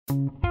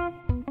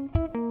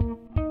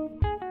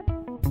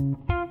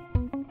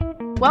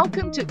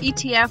Welcome to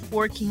ETF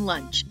Working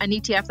Lunch, an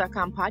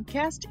ETF.com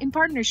podcast in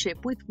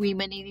partnership with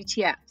Women in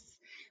ETFs.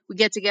 We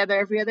get together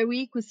every other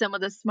week with some of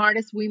the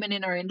smartest women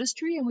in our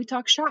industry and we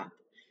talk shop.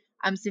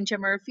 I'm Cynthia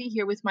Murphy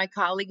here with my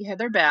colleague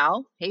Heather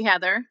Bell. Hey,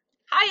 Heather.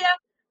 Hiya.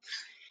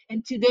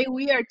 And today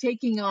we are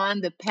taking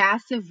on the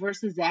passive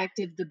versus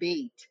active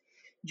debate.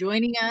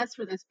 Joining us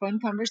for this fun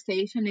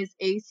conversation is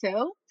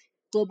ASO,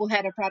 Global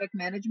Head of Product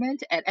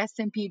Management at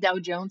S&P Dow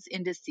Jones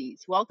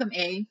Indices. Welcome,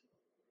 A.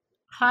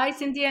 Hi,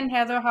 Cynthia and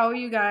Heather. How are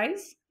you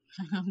guys?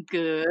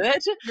 Good.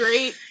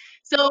 Great.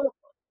 So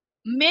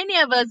many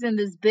of us in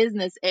this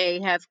business,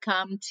 A, have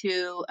come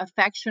to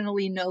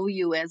affectionately know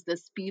you as the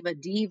Spiva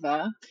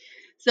Diva.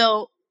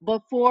 So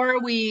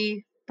before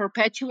we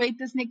perpetuate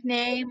this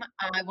nickname,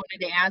 I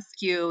wanted to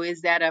ask you,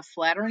 is that a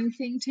flattering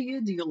thing to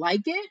you? Do you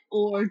like it?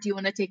 Or do you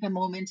want to take a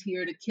moment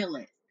here to kill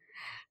it?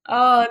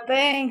 Oh,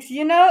 thanks.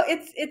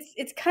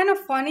 It's kind of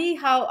funny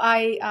how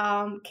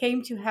I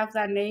came to have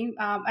that name,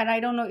 and I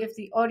don't know if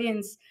the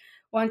audience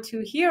want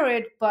to hear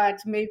it, but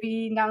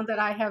maybe now that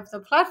I have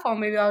the platform,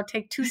 maybe I'll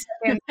take 2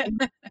 seconds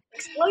and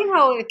explain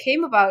how it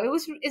came about.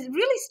 It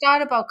really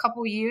started about a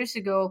couple years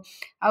ago.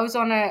 I was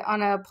on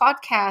a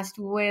podcast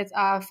with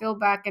Phil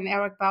Beck and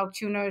Eric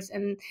Balchuners,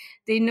 and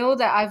they know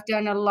that I've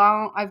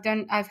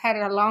had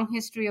a long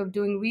history of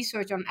doing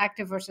research on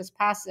active versus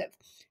passive,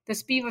 the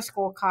Spiva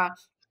scorecard.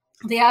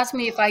 They ask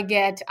me if I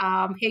get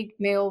hate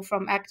mail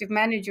from active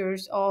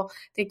managers or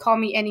they call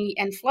me any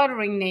and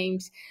fluttering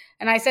names.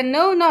 And I said,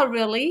 no, not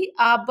really.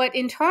 But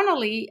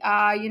internally,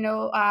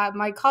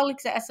 my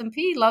colleagues at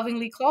S&P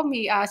lovingly call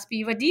me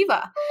Spiva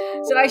Diva.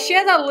 So I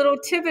shared that little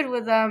tidbit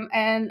with them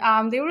and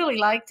they really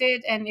liked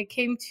it. And it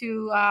came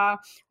to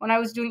when I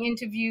was doing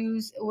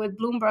interviews with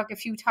Bloomberg a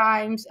few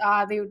times,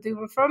 they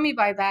refer me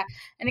by that.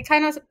 And it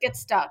kind of gets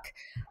stuck.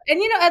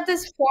 And at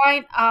this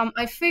point,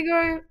 I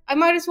figure I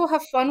might as well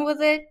have fun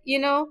with it,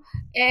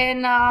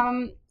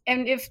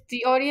 and if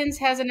the audience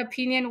has an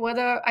opinion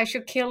whether I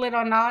should kill it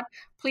or not,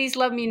 please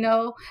let me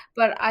know.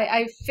 But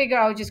I figure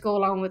I'll just go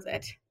along with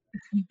it.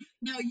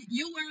 No,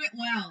 you wear it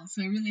well,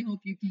 so I really hope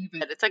you keep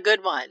it. It's a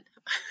good one.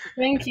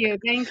 Thank you.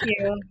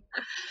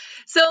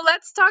 So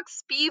let's talk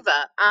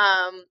SPIVA.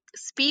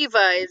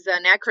 SPIVA is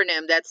an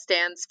acronym that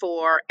stands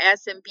for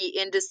S&P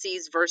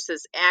Indices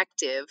versus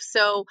Active.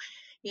 So,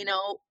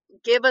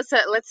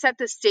 let's set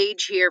the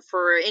stage here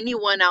for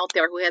anyone out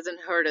there who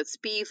hasn't heard of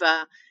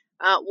SPIVA.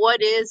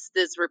 What is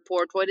this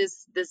report? What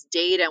is this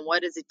data? And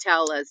what does it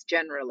tell us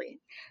generally?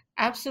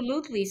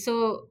 Absolutely.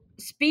 So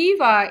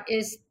SPIVA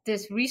is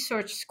this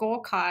research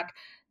scorecard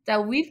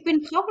that we've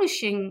been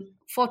publishing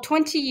for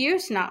 20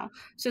 years now.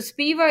 So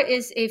SPIVA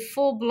is a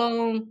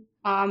full-blown,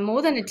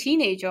 more than a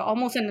teenager,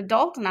 almost an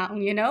adult now.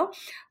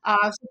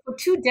 So for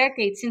 2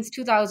 decades, since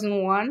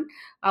 2001,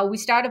 we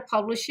started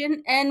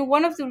publishing. And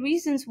one of the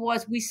reasons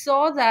was we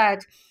saw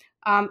that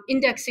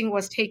indexing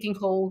was taking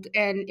hold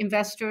and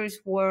investors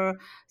were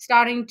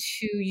starting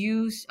to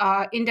use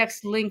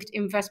index-linked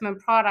investment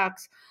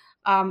products,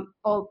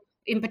 or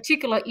in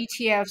particular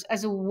ETFs,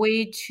 as a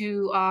way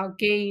to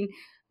gain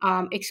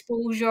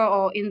exposure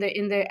or in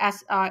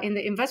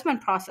the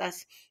investment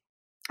process.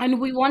 And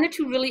we wanted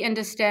to really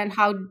understand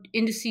how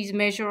indices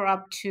measure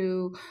up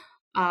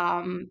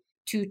um,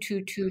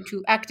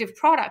 to active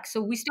products.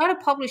 So we started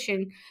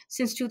publishing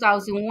since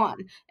 2001.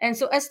 And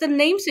so, as the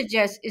name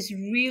suggests, is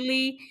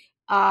really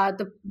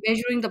the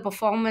measuring the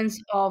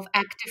performance of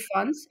active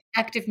funds,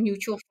 active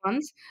mutual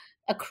funds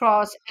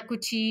across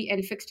equity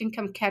and fixed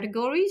income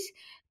categories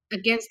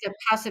against their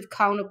passive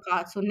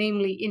counterparts, so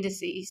namely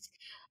indices.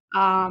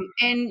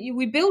 And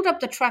we built up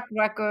the track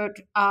record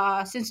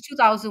since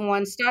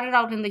 2001, started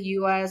out in the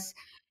US,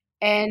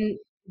 and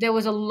there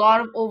was a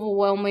lot of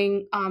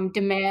overwhelming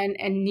demand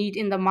and need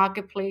in the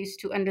marketplace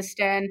to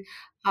understand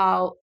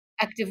how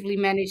actively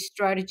managed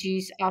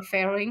strategies are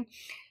faring.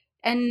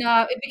 And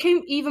it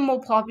became even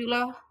more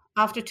popular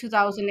after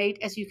 2008,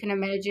 as you can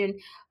imagine.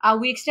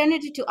 We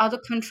extended it to other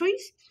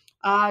countries,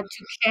 to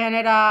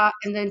Canada,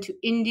 and then to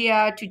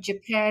India, to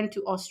Japan,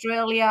 to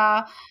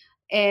Australia,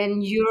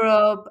 and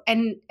Europe,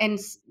 and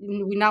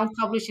we now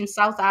publish in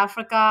South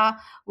Africa.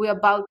 We're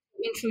about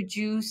to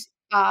introduce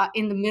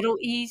in the Middle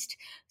East.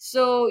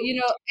 So,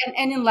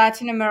 and in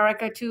Latin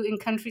America too, in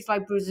countries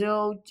like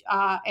Brazil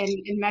and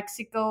in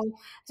Mexico.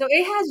 So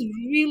it has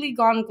really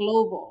gone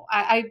global.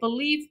 I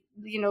believe,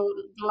 the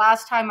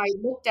last time I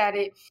looked at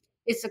it,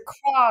 it's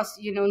across,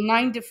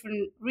 9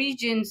 different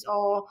regions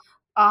or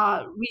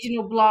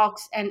regional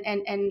blocks and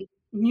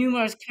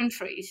numerous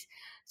countries.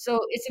 So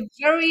it's a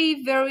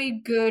very, very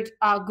good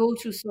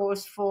go-to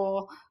source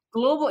for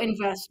global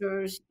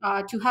investors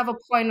to have a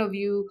point of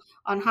view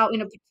on how, in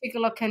a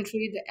particular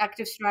country, the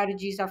active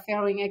strategies are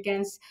faring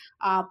against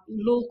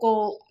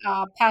local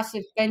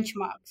passive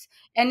benchmarks.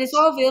 And it's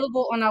all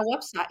available on our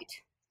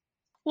website.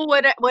 Well,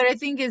 what I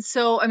think is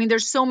so, I mean,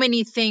 there's so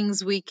many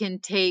things we can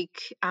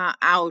take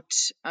out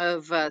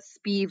of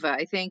SPIVA.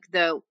 I think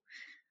the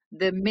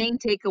main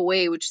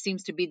takeaway, which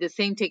seems to be the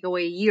same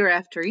takeaway year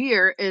after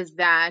year, is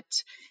that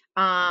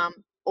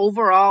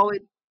overall,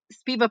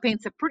 Spiva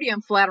paints a pretty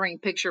unflattering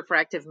picture for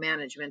active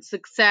management.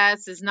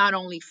 Success is not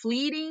only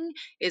fleeting,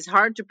 is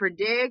hard to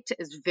predict,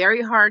 is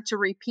very hard to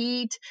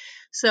repeat.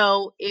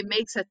 So it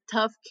makes a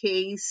tough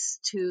case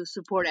to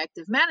support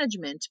active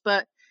management.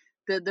 But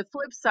the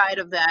flip side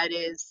of that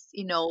is,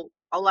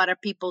 a lot of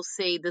people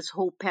say this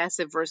whole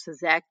passive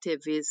versus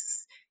active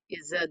is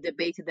a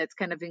debate that's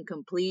kind of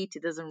incomplete.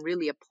 It doesn't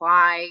really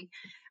apply.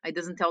 It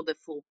doesn't tell the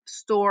full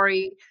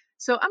story.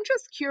 So I'm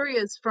just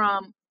curious,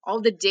 from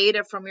all the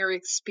data from your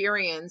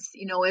experience,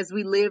 as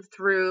we live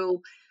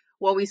through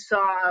what we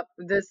saw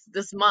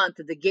this month,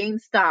 the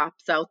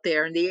GameStops out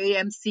there and the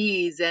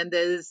AMCs and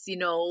this,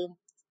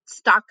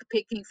 stock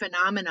picking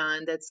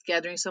phenomenon that's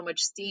gathering so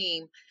much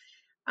steam.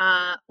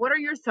 What are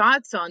your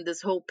thoughts on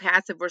this whole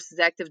passive versus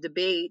active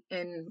debate,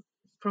 and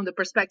from the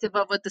perspective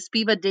of what the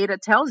Spiva data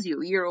tells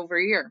you year over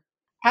year?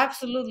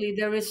 Absolutely,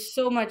 there is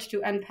so much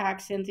to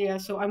unpack, Cynthia.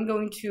 So I'm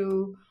going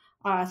to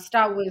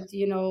start with,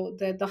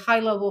 the high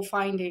level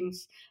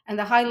findings. And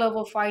the high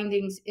level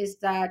findings is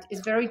that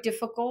it's very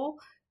difficult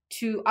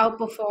to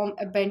outperform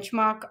a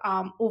benchmark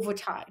over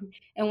time.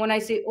 And when I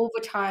say over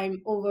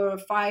time, over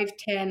 5,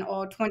 10,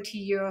 or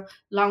 20-year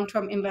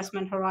long-term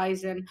investment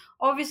horizon,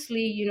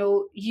 obviously,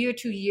 year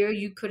to year,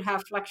 you could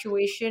have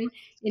fluctuation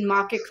in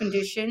market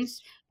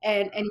conditions,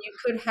 and you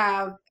could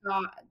have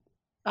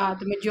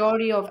the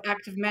majority of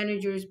active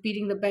managers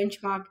beating the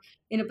benchmark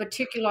in a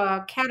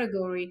particular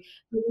category.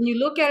 But when you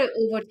look at it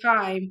over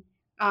time,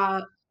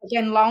 uh,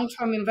 again,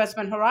 long-term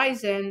investment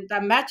horizon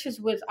that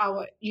matches with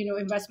our,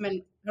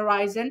 investment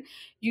horizon,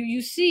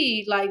 you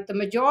see like the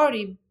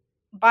majority,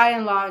 by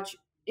and large,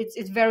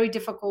 it's very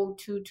difficult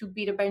to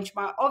beat a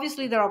benchmark.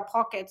 Obviously, there are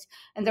pockets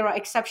and there are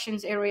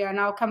exceptions area, and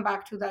I'll come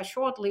back to that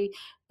shortly.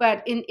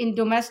 But in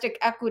domestic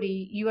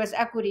equity, U.S.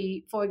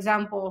 equity, for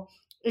example,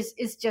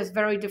 is just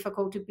very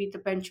difficult to beat the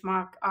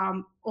benchmark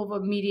over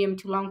medium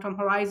to long term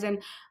horizon.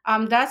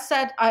 That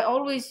said, I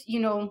always,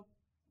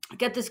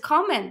 get this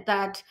comment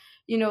that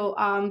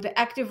the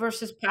active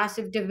versus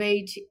passive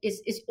debate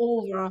is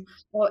over,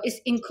 or is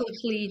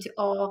incomplete,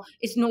 or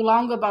it's no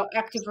longer about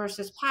active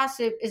versus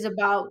passive. Is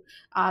about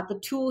the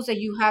tools that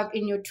you have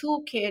in your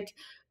toolkit.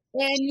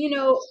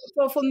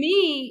 And for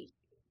me,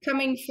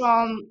 coming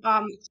from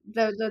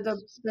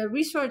the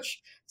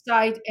research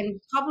side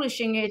and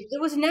publishing it, it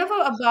was never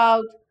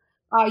about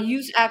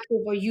use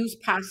active or use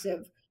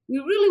passive. We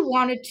really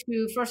wanted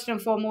to first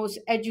and foremost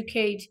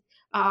educate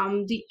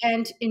the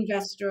end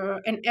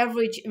investor and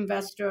average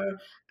investor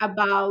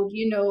about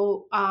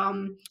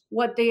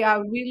what they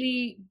are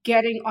really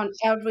getting on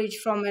average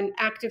from an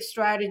active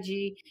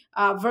strategy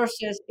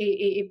versus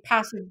a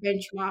passive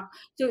benchmark.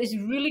 So it's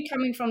really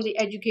coming from the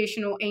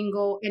educational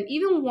angle. And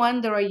even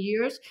when there are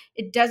years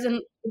it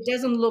doesn't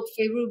look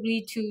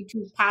favorably to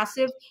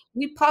passive,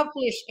 we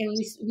publish and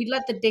we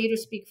let the data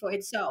speak for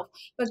itself.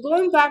 But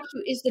going back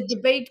to, is the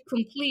debate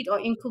complete or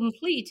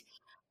incomplete?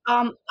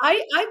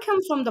 I come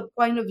from the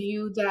point of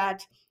view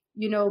that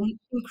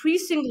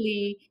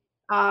increasingly,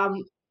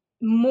 um,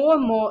 more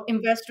and more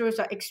investors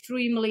are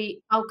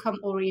extremely outcome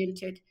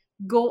oriented,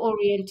 goal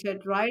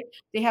oriented, right?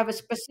 They have a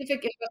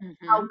specific investment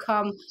Hmm.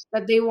 outcome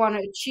that they want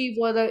to achieve,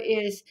 whether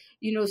it's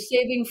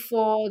saving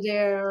for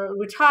their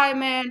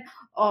retirement,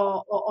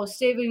 or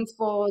saving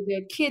for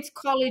their kids'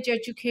 college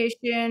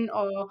education,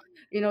 or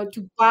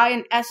to buy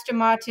an Aston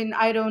Martin.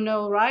 I don't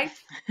know, right?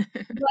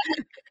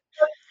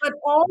 But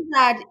all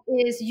that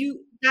is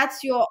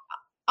that's your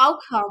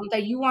outcome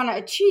that you want to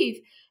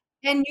achieve.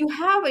 And you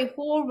have a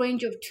whole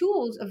range of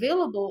tools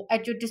available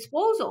at your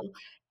disposal.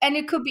 And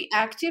it could be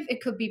active,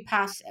 it could be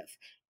passive.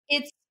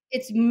 It's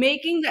it's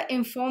making that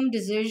informed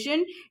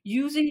decision,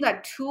 using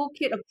that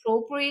toolkit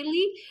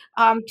appropriately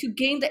to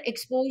gain the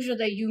exposure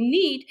that you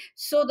need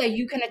so that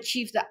you can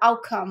achieve the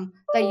outcome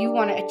that you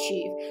want to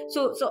achieve.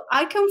 So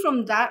I come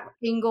from that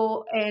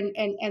angle,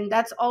 and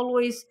that's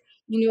always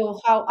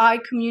how I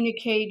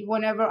communicate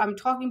whenever I'm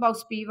talking about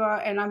Spiva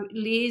and I'm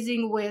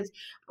liaising with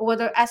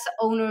whether asset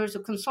owners or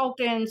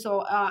consultants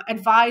or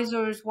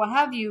advisors, what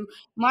have you.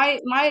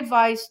 My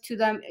advice to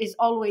them is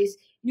always,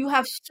 you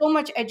have so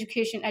much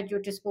education at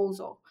your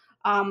disposal.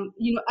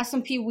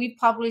 S&P we've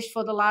published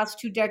for the last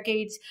 2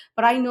 decades,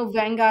 but I know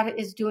Vanguard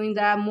is doing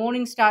that,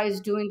 Morningstar is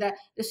doing that.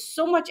 There's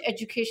so much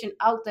education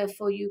out there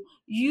for you.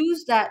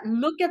 Use that.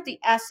 Look at the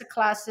asset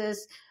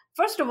classes.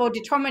 First of all,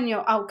 determine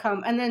your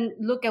outcome, and then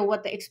look at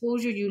what the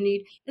exposure you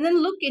need, and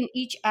then look in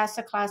each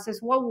asset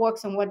classes what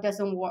works and what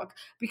doesn't work,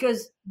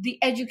 because the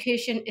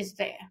education is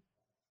there.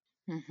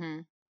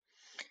 Hmm.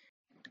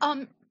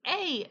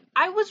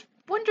 I was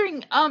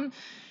wondering,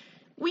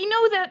 we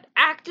know that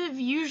active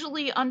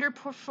usually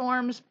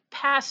underperforms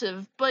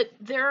passive, but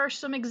there are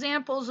some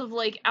examples of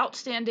like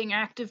outstanding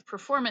active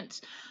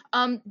performance.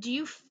 Do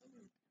you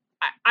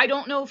I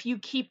don't know if you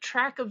keep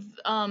track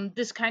of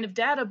this kind of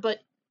data,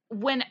 but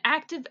when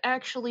active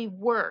actually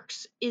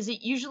works, is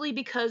it usually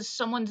because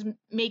someone's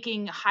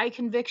making high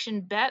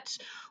conviction bets,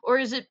 or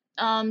is it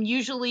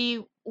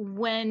usually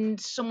when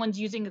someone's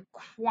using a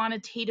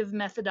quantitative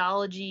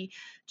methodology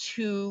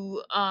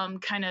to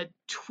kind of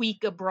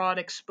tweak a broad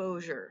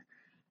exposure?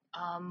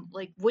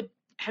 Like, what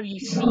have you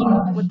seen?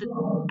 What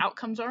the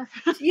outcomes are?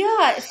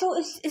 Yeah, so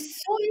it's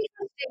so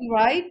interesting,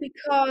 right?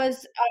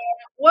 Because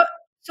what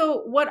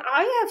what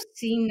I have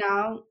seen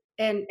now,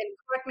 and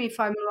correct me if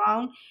I'm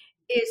wrong,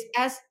 is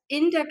as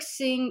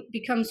indexing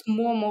becomes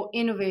more and more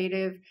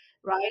innovative,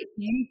 right?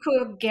 You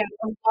could get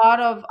a lot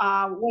of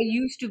what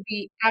used to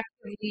be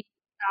actively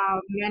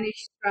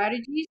managed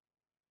strategies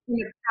in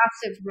a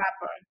passive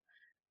wrapper.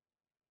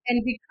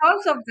 And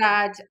because of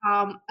that,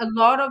 a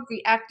lot of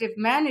the active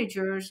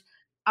managers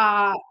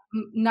are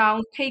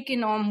now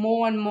taking on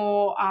more and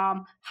more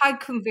high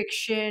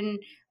conviction,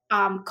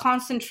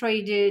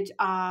 concentrated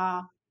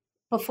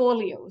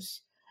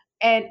portfolios.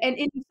 And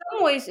in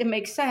some ways it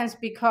makes sense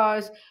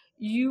because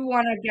you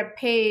want to get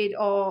paid,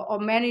 or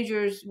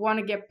managers want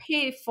to get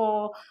paid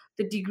for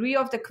the degree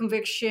of the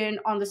conviction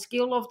on the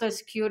scale of the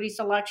security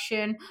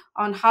selection,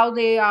 on how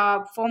they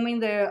are forming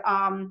their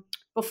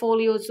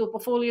portfolios, so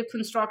portfolio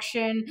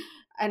construction,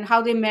 and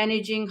how they're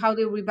managing, how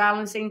they're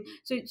rebalancing.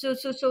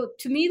 So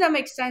to me that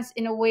makes sense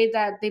in a way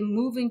that they're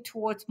moving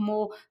towards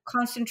more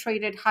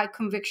concentrated high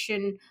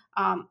conviction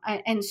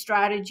and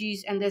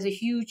strategies, and there's a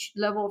huge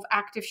level of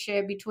active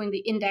share between the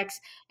index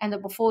and the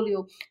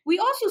portfolio. We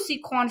also see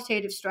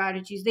quantitative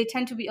strategies. They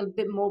tend to be a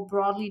bit more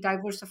broadly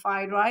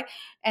diversified, right?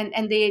 And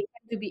they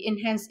tend to be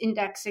enhanced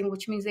indexing,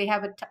 which means they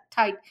have a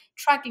tight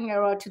tracking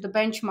error to the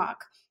benchmark.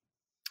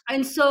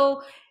 And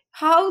so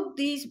how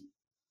these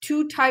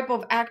two type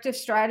of active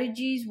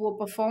strategies will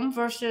perform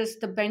versus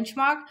the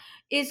benchmark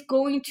is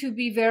going to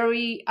be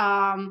very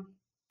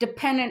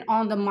dependent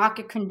on the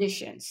market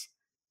conditions.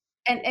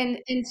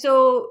 And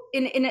so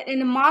in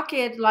a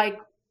market like,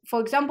 for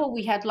example,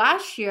 we had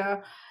last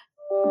year,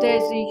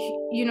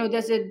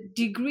 there's a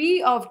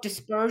degree of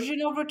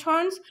dispersion of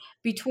returns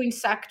between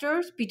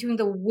sectors, between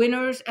the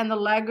winners and the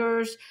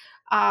laggers.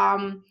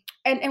 Um,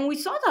 and we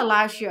saw that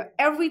last year.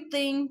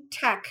 Everything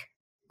tech,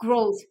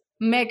 growth,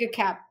 mega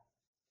cap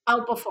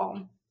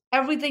outperform.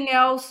 Everything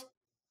else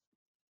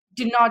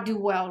did not do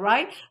well,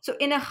 right? So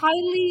in a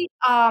highly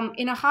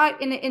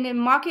in a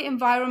market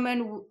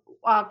environment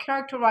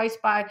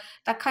characterized by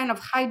that kind of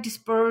high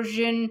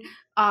dispersion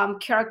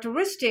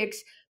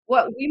characteristics,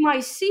 what we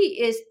might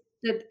see is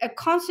that a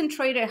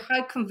concentrated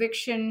high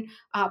conviction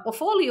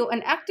portfolio,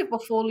 an active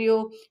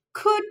portfolio,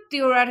 could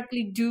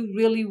theoretically do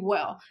really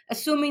well,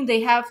 assuming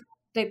they have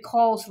their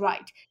calls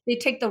right, they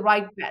take the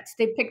right bets,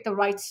 they pick the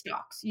right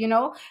stocks,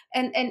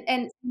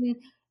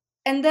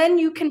 and then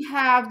you can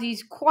have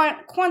these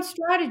quant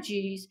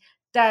strategies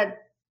that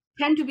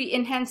tend to be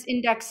enhanced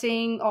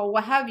indexing or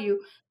what have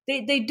you.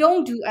 They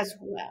don't do as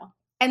well.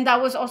 And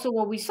that was also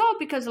what we saw,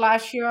 because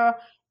last year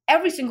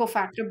every single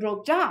factor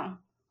broke down,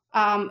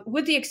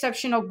 with the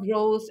exception of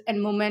growth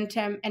and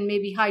momentum and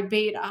maybe high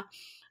beta.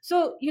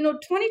 So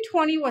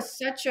 2020 was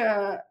such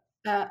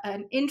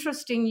an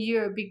interesting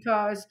year,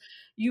 because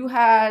you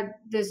had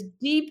this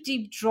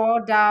deep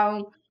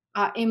drawdown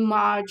in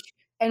March,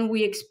 and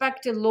we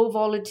expected low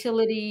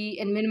volatility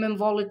and minimum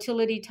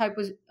volatility type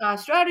of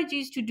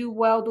strategies to do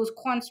well. Those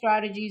quant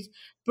strategies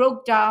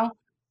broke down.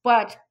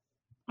 But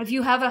if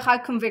you have a high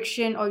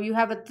conviction, or you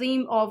have a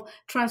theme of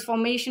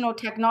transformational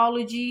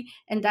technology,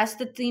 and that's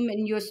the theme,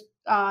 and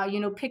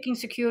you're picking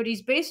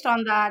securities based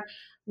on that,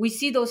 we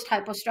see those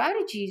type of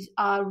strategies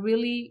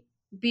really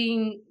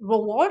being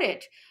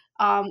rewarded,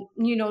 to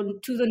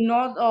the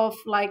north of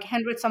like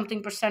 100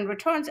 something percent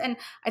returns. And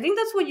I think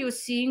that's what you're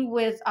seeing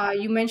with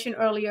you mentioned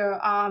earlier,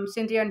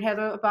 Cynthia and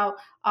Heather, about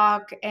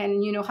ARC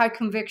and high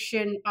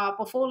conviction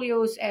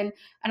portfolios, and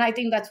I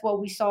think that's what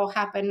we saw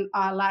happen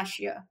last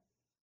year.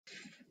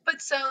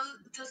 But so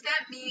does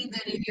that mean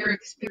that in your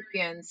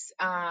experience,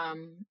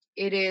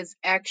 it is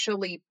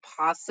actually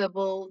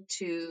possible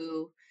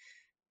to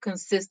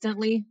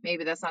consistently,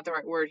 maybe that's not the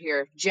right word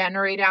here,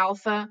 generate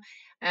alpha?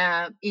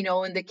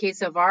 In the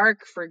case of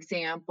ARC, for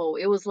example,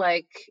 it was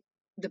like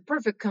the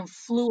perfect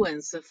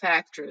confluence of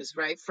factors,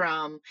 right?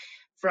 From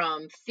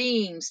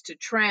themes to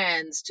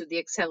trends to the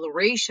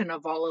acceleration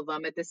of all of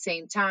them at the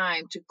same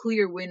time, to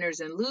clear winners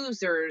and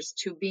losers,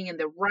 to being in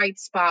the right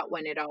spot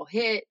when it all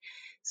hit.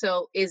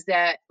 So is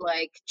that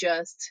like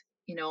just,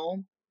 in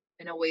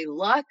a way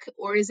luck,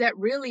 or is that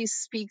really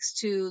speaks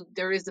to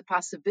there is a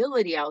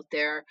possibility out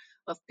there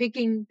of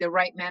picking the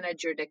right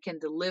manager that can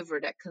deliver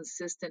that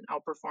consistent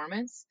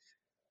outperformance?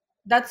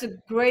 That's a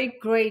great,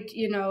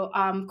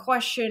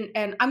 question,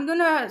 and I'm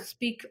gonna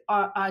speak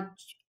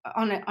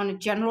on a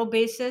general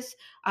basis,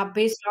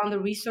 based on the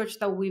research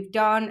that we've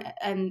done,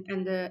 and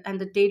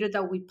the data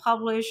that we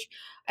publish,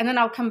 and then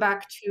I'll come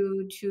back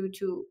to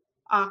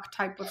ARC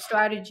type of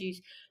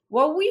strategies.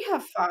 What we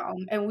have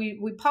found, and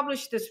we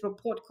published this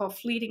report called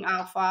Fleeting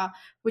Alpha,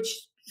 which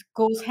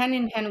goes hand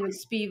in hand with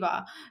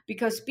SPIVA,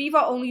 because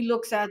SPIVA only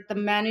looks at the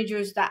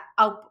managers that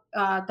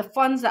the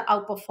funds that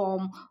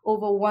outperform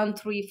over 1,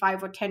 3,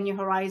 5, or 10-year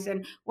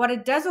horizon. What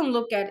it doesn't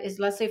look at is,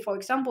 let's say, for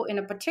example, in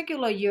a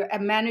particular year, a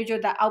manager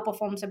that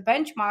outperforms a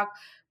benchmark,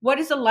 what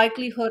is the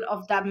likelihood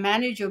of that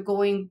manager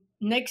going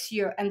next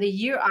year and the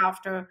year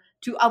after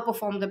to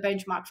outperform the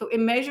benchmark? So it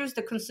measures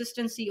the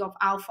consistency of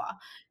alpha,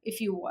 if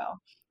you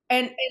will.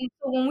 And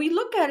so when we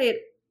look at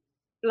it,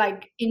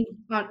 like in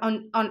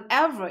on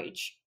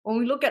average, when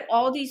we look at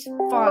all these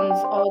funds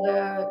or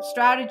the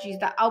strategies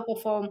that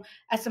outperform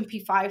S&P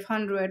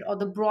 500 or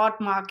the broad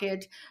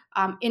market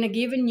in a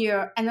given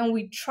year, and then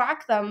we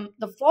track them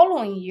the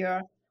following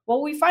year,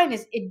 what we find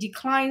is it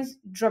declines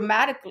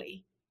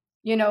dramatically,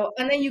 and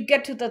then you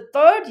get to the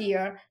third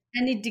year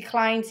and it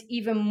declines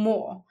even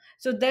more.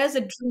 So there's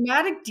a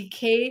dramatic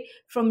decay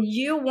from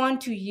year one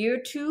to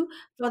year two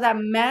for that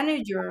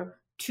manager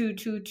to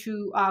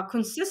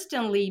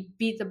consistently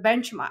beat the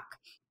benchmark.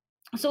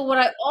 So what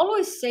I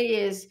always say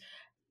is,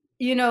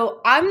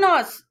 I'm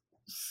not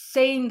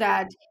saying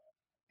that,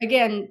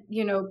 again,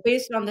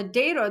 based on the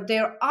data,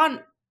 I'm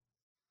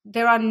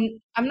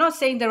not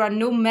saying there are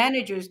no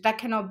managers that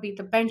cannot beat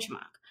the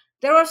benchmark.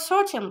 There are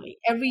certainly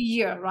every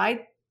year,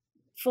 right?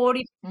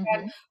 40%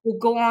 Hmm. will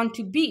go on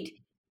to beat.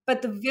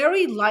 But the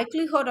very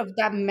likelihood of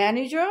that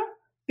manager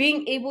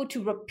being able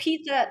to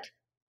repeat that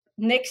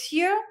next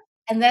year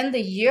and then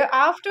the year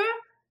after,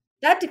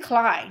 that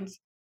declines.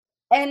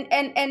 And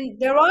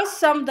there are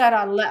some that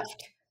are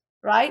left,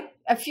 right?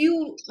 A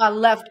few are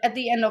left at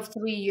the end of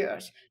 3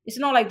 years. It's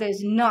not like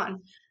there's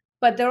none,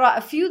 but there are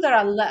a few that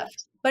are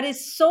left. But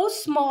it's so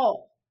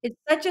small. It's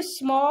such a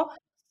small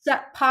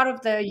set part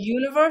of the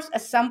universe, a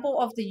sample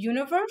of the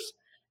universe.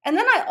 And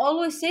then I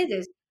always say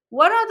this: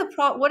 what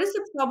is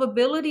the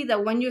probability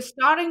that when you're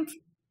starting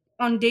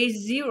on day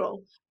zero,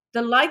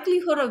 the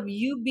likelihood of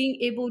you being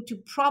able to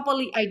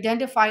properly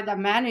identify the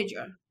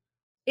manager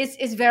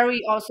is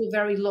very also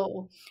very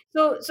low.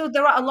 So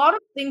there are a lot of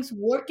things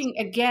working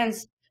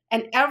against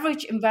an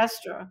average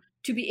investor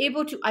to be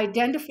able to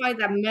identify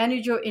that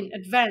manager in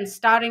advance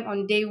starting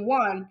on day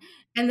one,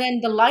 and then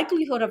the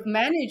likelihood of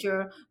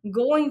manager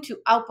going to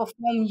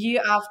outperform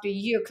year after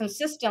year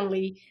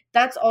consistently,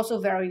 that's also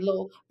very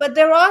low. But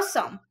there are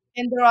some,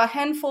 and there are a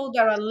handful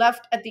that are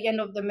left at the end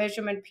of the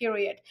measurement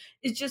period.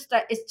 It's just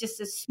that it's just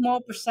a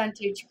small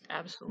percentage.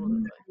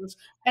 Absolutely.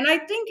 And I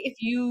think if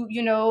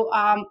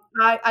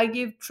I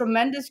give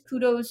tremendous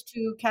kudos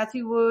to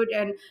Kathy Wood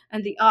and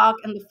the ARC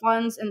and the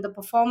funds, and the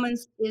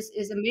performance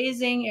is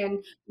amazing.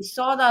 And we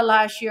saw that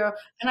last year.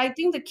 And I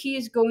think the key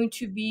is going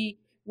to be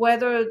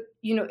whether,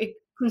 it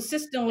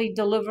consistently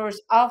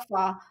delivers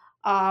alpha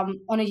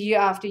on a year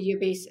after year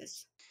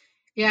basis.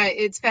 Yeah,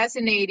 it's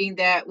fascinating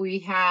that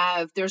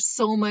there's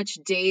so much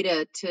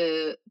data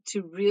to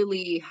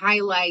really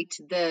highlight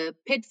the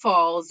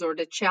pitfalls or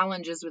the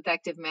challenges with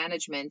active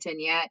management,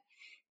 and yet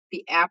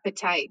the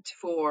appetite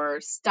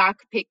for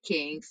stock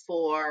picking,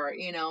 for,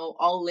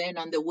 all in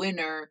on the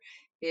winner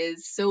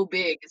is so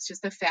big. It's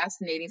just a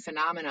fascinating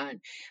phenomenon.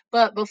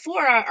 But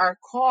before our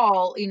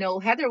call,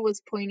 Heather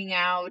was pointing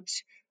out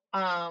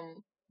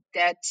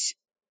that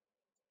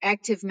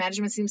active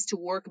management seems to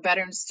work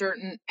better in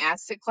certain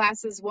asset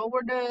classes. What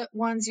were the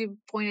ones you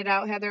pointed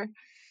out, Heather?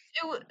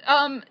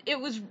 It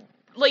was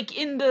like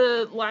in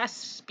the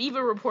last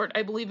Spiva report,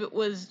 I believe it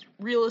was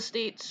real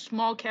estate,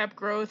 small cap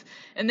growth,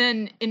 and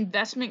then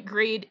investment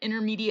grade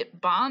intermediate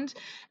bonds.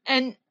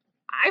 And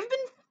I've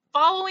been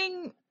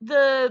following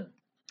the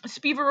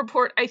Spiva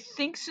report, I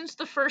think, since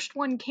the first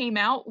one came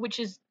out, which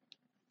is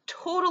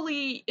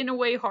totally in a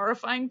way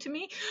horrifying to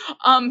me,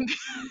 um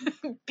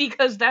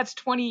because that's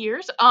 20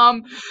 years.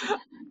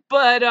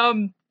 But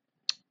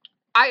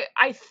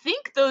I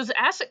think those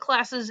asset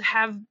classes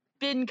have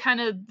been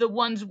kind of the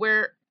ones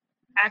where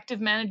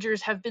active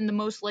managers have been the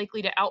most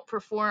likely to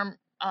outperform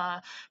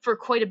for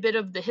quite a bit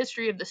of the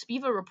history of the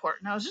Spiva report.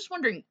 And I was just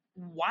wondering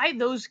why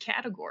those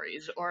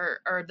categories, or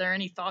are there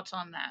any thoughts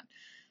on that?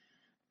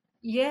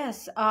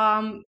 Yes.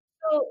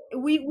 So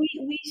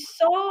we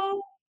saw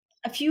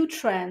a few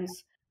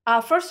trends.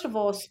 First of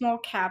all, small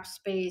cap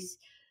space.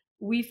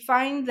 We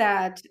find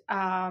that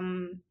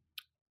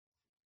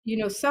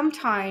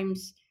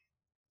sometimes,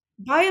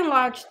 by and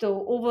large,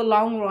 though, over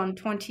long run,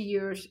 20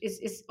 years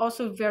is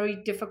also very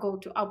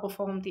difficult to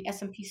outperform the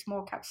S&P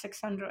Small Cap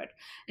 600.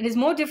 And it's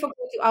more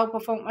difficult to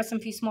outperform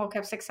S&P Small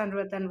Cap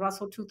 600 than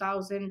Russell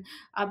 2000,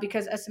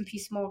 because S&P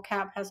Small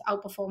Cap has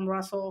outperformed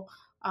Russell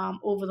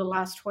over the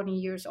last 20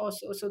 years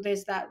also. So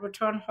there's that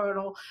return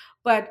hurdle.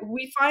 But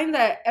we find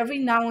that every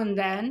now and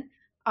then,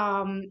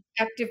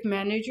 active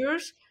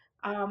managers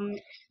um,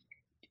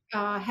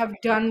 have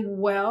done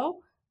well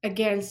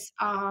against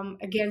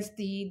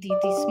the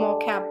small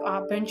cap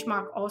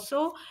benchmark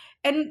also.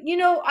 And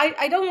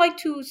I don't like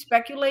to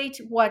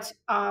speculate what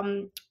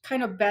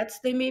kind of bets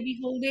they may be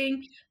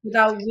holding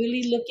without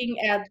really looking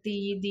at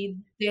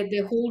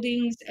the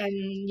holdings and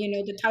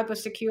the type of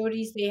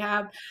securities they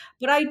have.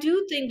 But I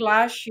do think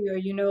last year,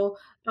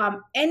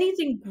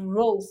 anything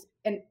growth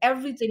and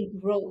everything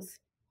growth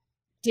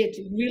did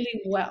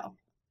really well,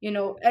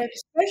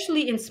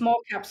 especially in small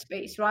cap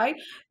space, right?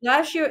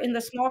 Last year in the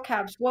small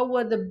caps, what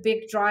were the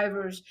big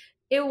drivers?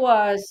 It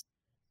was,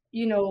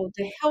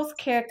 the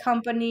healthcare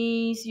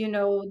companies,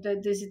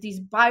 these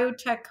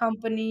biotech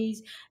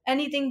companies,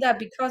 anything that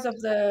because of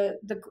the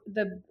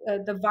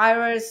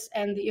virus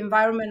and the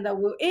environment that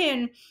we're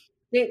in,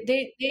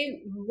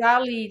 they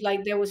rallied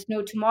like there was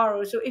no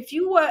tomorrow. So if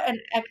you were an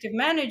active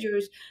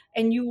managers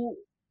and you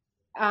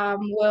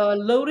were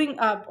loading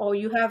up, or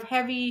you have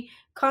heavy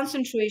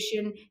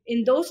concentration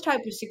in those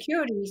type of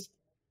securities,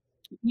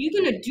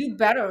 you're going to do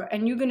better,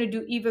 and you're going to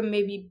do even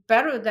maybe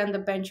better than the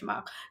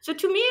benchmark. So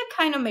to me, it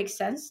kind of makes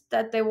sense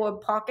that there were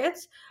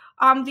pockets.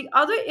 The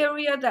other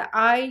area that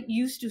I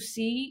used to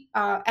see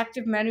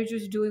active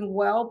managers doing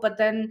well, but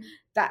then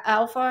the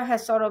alpha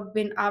has sort of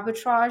been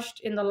arbitraged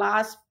in the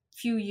last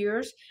few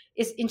years,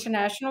 is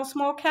international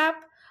small cap,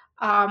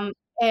 um,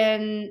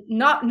 and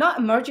not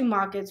emerging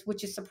markets,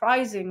 which is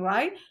surprising,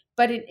 right?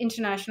 But in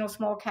international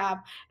small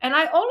cap. And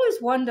I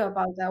always wonder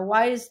about that.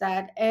 Why is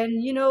that? And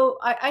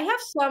I have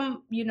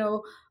some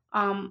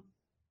um,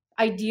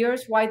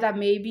 ideas why that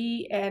may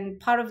be, and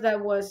part of that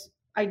was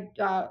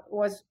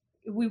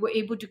we were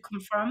able to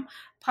confirm,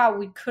 part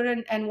we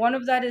couldn't. And one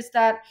of that is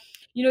that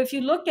if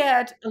you look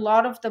at a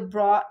lot of the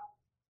broad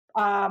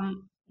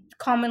um,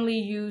 commonly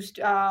used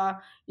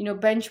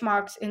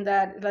benchmarks in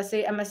that, let's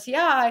say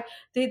MSCI,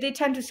 they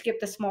tend to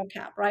skip the small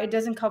cap, right? It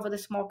doesn't cover the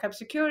small cap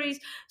securities,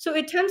 so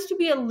it tends to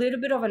be a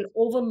little bit of an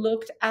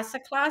overlooked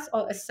asset class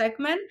or a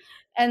segment.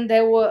 And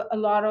there were a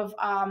lot of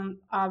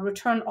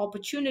return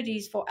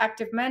opportunities for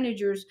active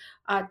managers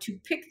to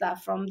pick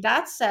that from.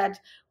 That said,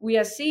 we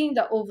are seeing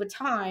that over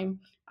time,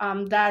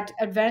 that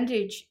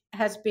advantage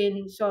has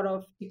been sort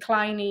of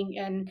declining,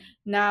 and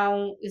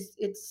now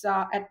it's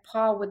at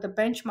par with the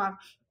benchmark.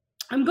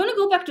 I'm going to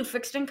go back to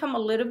fixed income a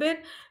little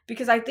bit,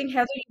 because I think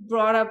Heather, you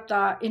brought up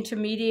the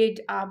intermediate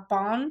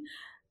bond.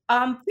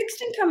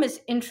 Fixed income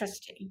is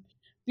interesting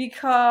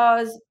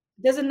because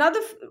there's another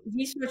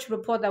research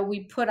report that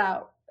we put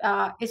out.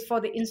 Is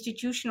for the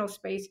institutional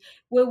space,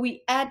 where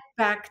we add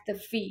back the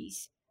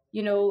fees.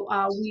 We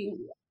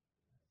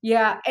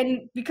Yeah,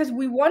 and because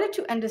we wanted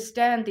to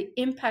understand the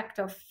impact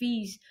of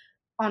fees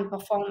on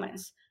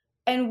performance.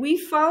 And we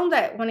found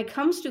that when it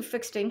comes to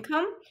fixed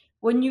income,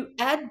 when you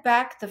add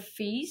back the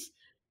fees,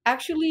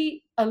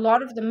 actually a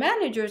lot of the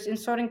managers in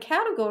certain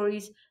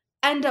categories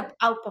end up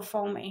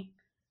outperforming.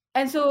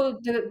 And so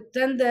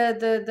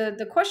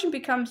the question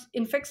becomes,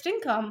 in fixed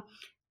income,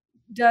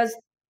 does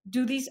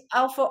do these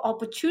alpha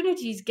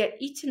opportunities get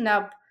eaten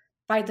up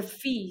by the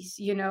fees,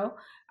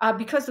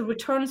 because the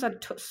returns are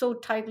so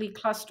tightly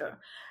clustered.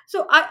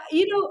 So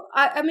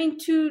I mean,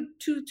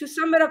 to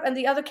sum it up, and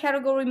the other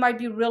category might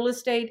be real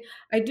estate.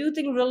 I do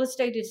think real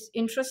estate is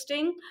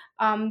interesting,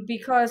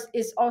 because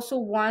it's also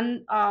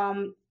one,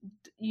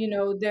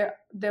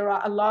 there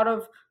are a lot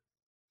of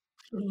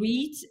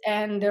REITs,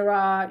 and there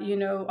are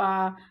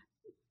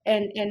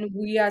and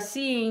we are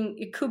seeing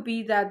it could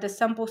be that the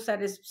sample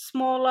set is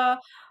smaller,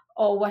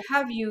 or what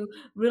have you.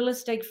 Real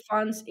estate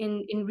funds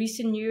in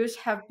recent years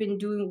have been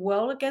doing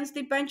well against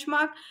the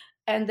benchmark,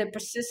 and the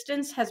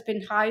persistence has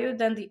been higher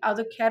than the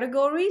other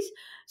categories.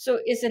 So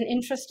it's an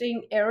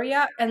interesting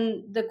area,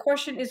 and the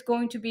question is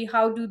going to be,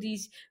 how do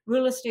these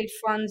real estate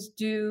funds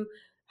do,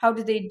 how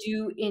do they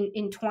do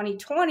in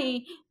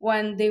 2020,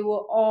 when they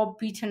were all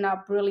beaten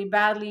up really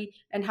badly,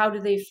 and how do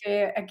they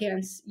fare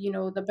against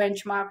the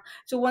benchmark?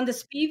 So when the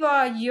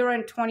SPIVA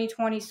year-end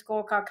 2020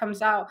 scorecard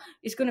comes out,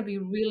 it's going to be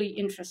really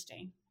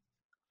interesting.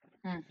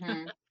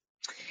 Hmm.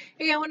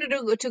 Hey, I wanted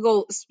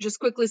to just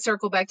quickly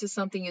circle back to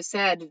something you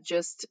said.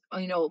 Just,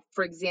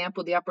 for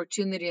example, the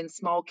opportunity in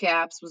small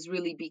caps was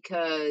really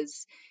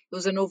because it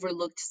was an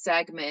overlooked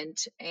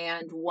segment.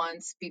 And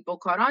once people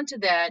caught on to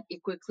that,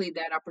 it quickly,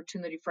 that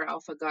opportunity for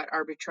alpha got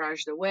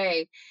arbitraged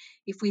away.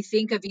 If we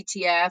think of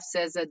ETFs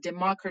as a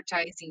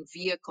democratizing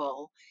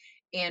vehicle,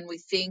 and we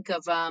think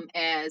of them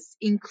as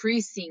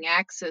increasing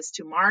access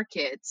to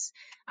markets,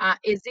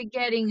 is it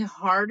getting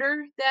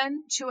harder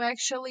then to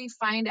actually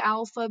find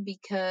alpha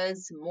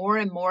because more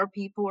and more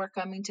people are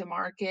coming to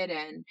market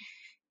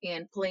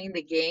and playing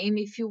the game,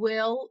 if you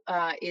will?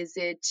 Is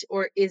it,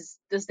 or is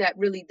does that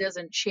really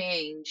doesn't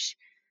change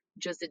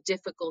just the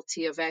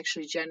difficulty of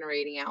actually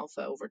generating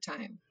alpha over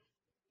time?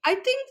 I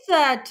think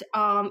that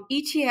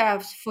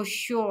ETFs for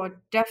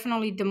sure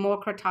definitely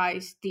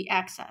democratize the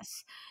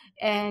access,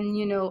 and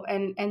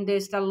and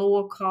there's the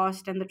lower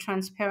cost and the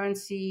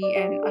transparency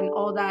and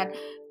all that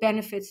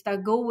benefits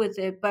that go with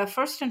it. But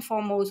first and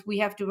foremost, we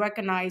have to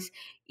recognize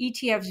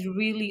ETFs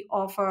really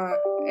offer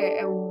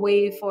a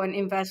way for an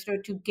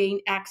investor to gain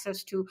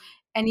access to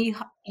any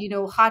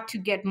hard to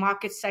get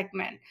market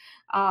segment,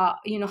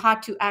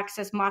 hard to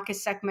access market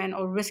segment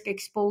or risk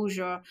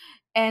exposure,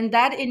 and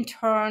that in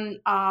turn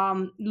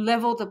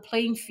level the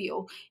playing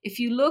field. If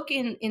you look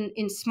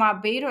in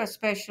smart beta,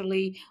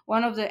 especially,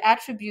 one of the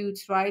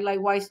attributes, right, like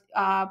why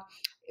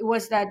it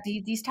was that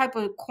these type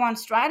of quant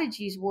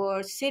strategies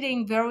were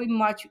sitting very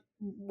much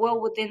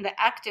well within the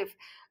active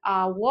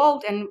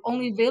world, and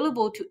only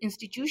available to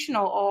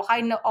institutional or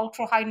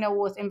ultra high net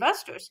worth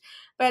investors.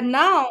 But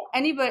now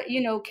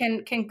anybody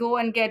can go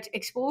and get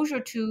exposure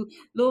to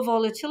low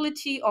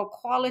volatility or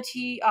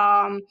quality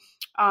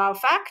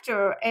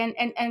factor,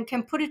 and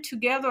can put it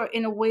together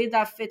in a way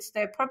that fits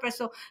their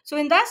purpose. So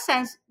in that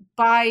sense,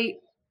 by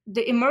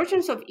the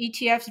emergence of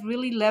ETFs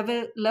really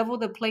level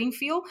the playing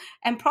field,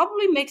 and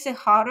probably makes it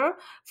harder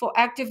for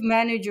active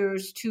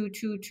managers to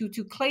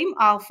claim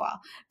alpha,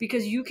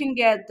 because you can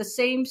get the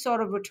same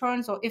sort of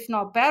returns, or if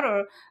not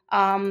better,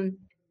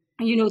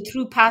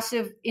 through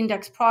passive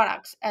index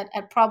products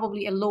at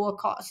probably a lower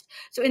cost.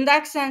 So in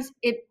that sense,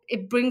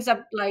 it brings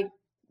up, like,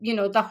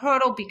 the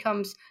hurdle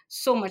becomes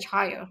so much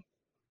higher.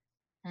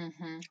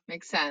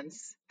 Makes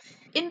sense.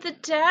 In the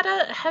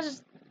data,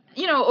 has,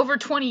 over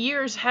 20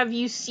 years, have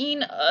you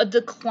seen a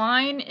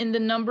decline in the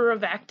number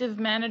of active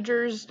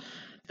managers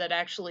that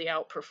actually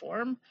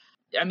outperform?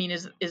 I mean,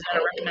 is that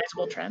a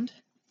recognizable trend?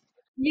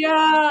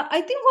 Yeah,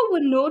 I think what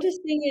we're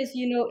noticing is,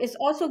 it's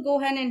also go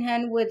hand in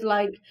hand with,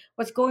 like,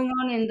 what's going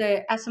on in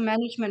the asset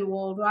management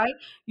world, right?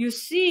 You're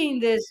seeing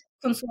this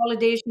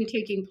consolidation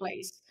taking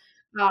place.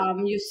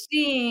 You're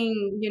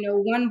seeing,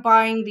 one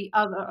buying the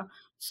other.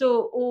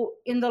 So,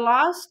 in the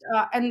last,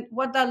 and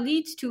what that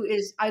leads to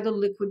is either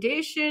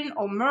liquidation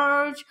or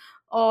merge,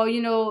 or,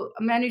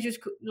 managers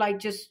like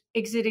just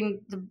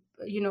exiting the,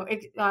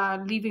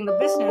 leaving the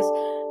business.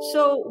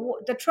 So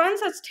the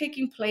trends that's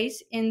taking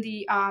place in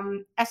the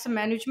asset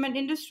management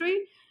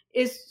industry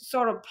is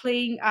sort of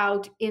playing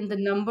out in the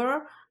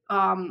number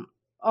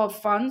of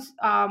funds.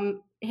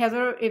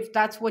 Heather, if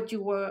that's what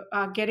you were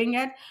getting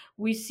at,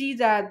 we see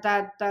that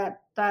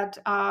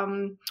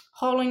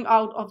hauling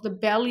out of the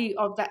belly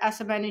of the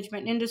asset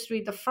management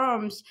industry, the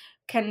firms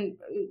can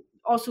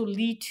also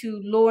lead to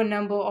lower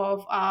number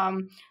of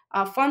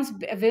funds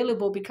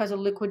available because of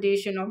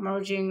liquidation or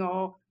merging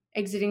or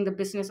exiting the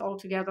business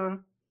altogether.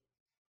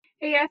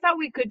 Hey, I thought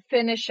we could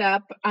finish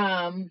up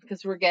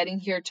because we're getting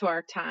here to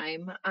our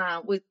time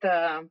with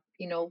the,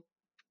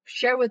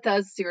 share with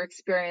us your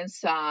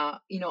experience,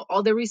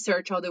 all the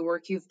research, all the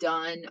work you've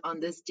done on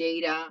this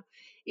data.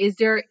 Is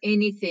there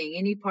anything,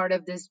 any part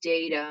of this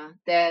data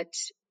that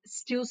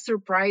still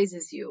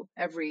surprises you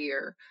every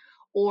year?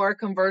 Or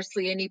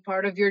conversely, any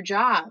part of your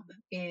job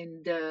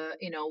in the,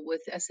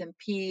 with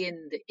S&P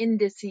and the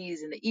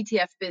indices and the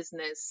ETF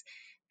business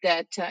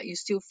that you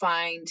still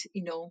find,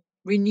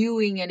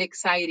 renewing and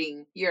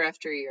exciting year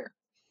after year?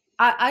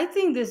 I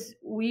think this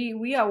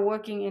we are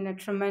working in a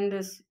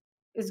tremendous,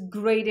 is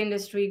great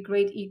industry,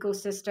 great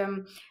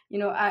ecosystem,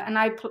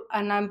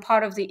 and I'm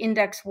part of the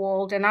index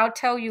world, and I'll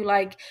tell you,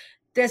 like,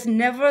 there's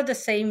never the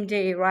same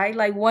day, right?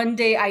 Like, one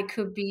day I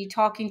could be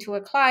talking to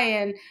a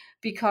client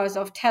because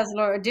of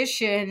Tesla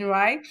edition,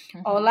 right?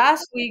 Or Hmm.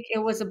 last week it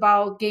was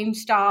about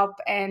GameStop,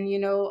 and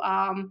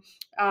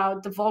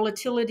the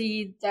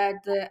volatility, that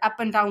the up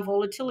and down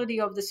volatility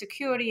of the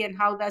security and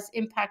how that's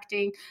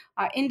impacting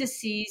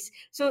indices.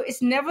 So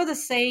it's never the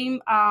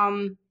same,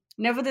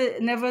 never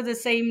the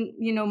same,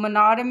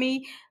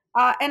 monotony.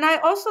 And I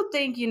also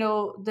think,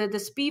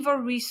 the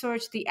Spiva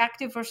research, the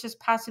active versus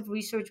passive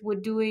research we're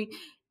doing,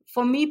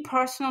 for me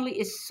personally,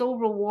 is so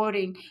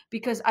rewarding,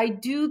 because I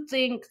do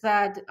think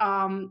that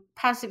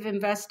passive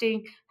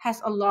investing has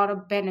a lot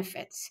of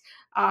benefits,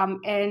 and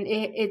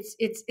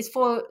it's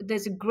for,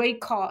 there's a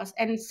great cause.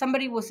 And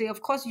somebody will say,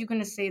 of course you're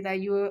going to say that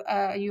you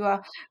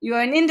are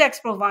an index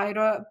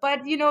provider,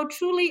 but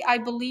truly I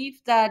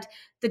believe that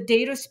the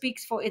data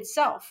speaks for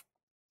itself.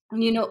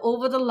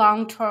 Over the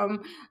long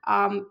term,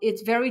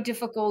 it's very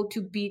difficult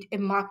to beat a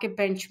market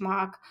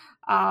benchmark,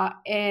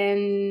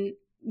 and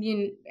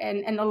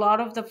and a lot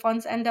of the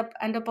funds end up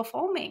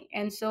underperforming.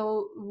 And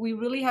so we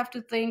really have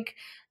to think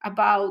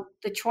about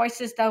the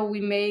choices that we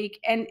make,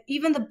 and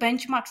even the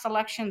benchmark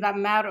selection that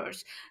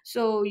matters.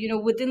 So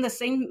within the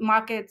same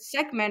market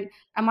segment,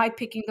 am I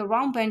picking the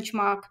wrong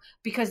benchmark?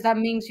 Because that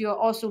means you're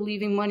also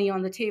leaving money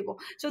on the table.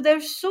 So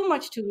there's so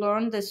much to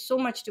learn, there's so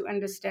much to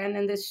understand,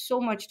 and there's so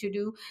much to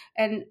do.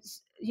 And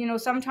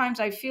sometimes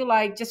I feel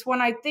like, just when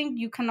I think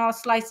you cannot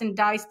slice and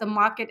dice the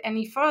market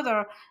any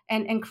further,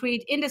 and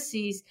create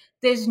indices,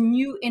 there's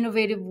new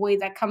innovative way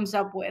that comes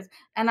up with,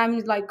 and I'm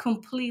like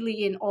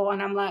completely in awe,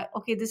 and I'm like,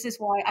 okay, this is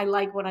why I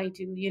like what I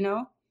do.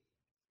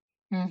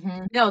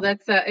 No,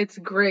 that's it's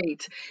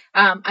great.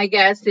 I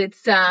guess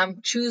it's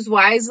choose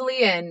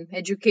wisely and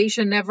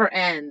education never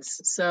ends.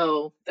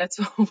 So that's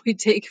what we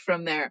take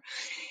from there.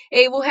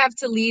 Hey, we'll have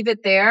to leave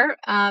it there.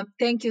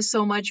 Thank you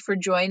so much for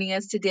joining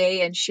us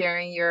today and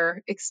sharing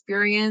your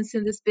experience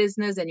in this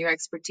business and your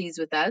expertise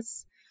with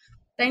us.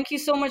 Thank you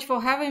so much for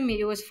having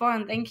me, it was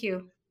fun. Thank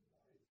you.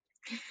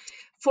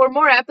 For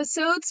more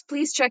episodes,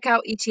 please check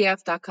out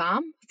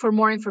ETF.com. For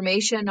more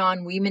information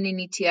on Women in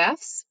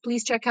ETFs,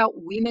 please check out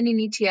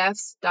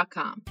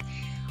womeninetfs.com.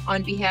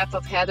 On behalf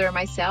of Heather and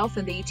myself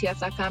and the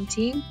ETF.com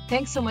team,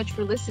 thanks so much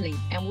for listening,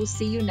 and we'll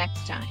see you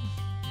next time.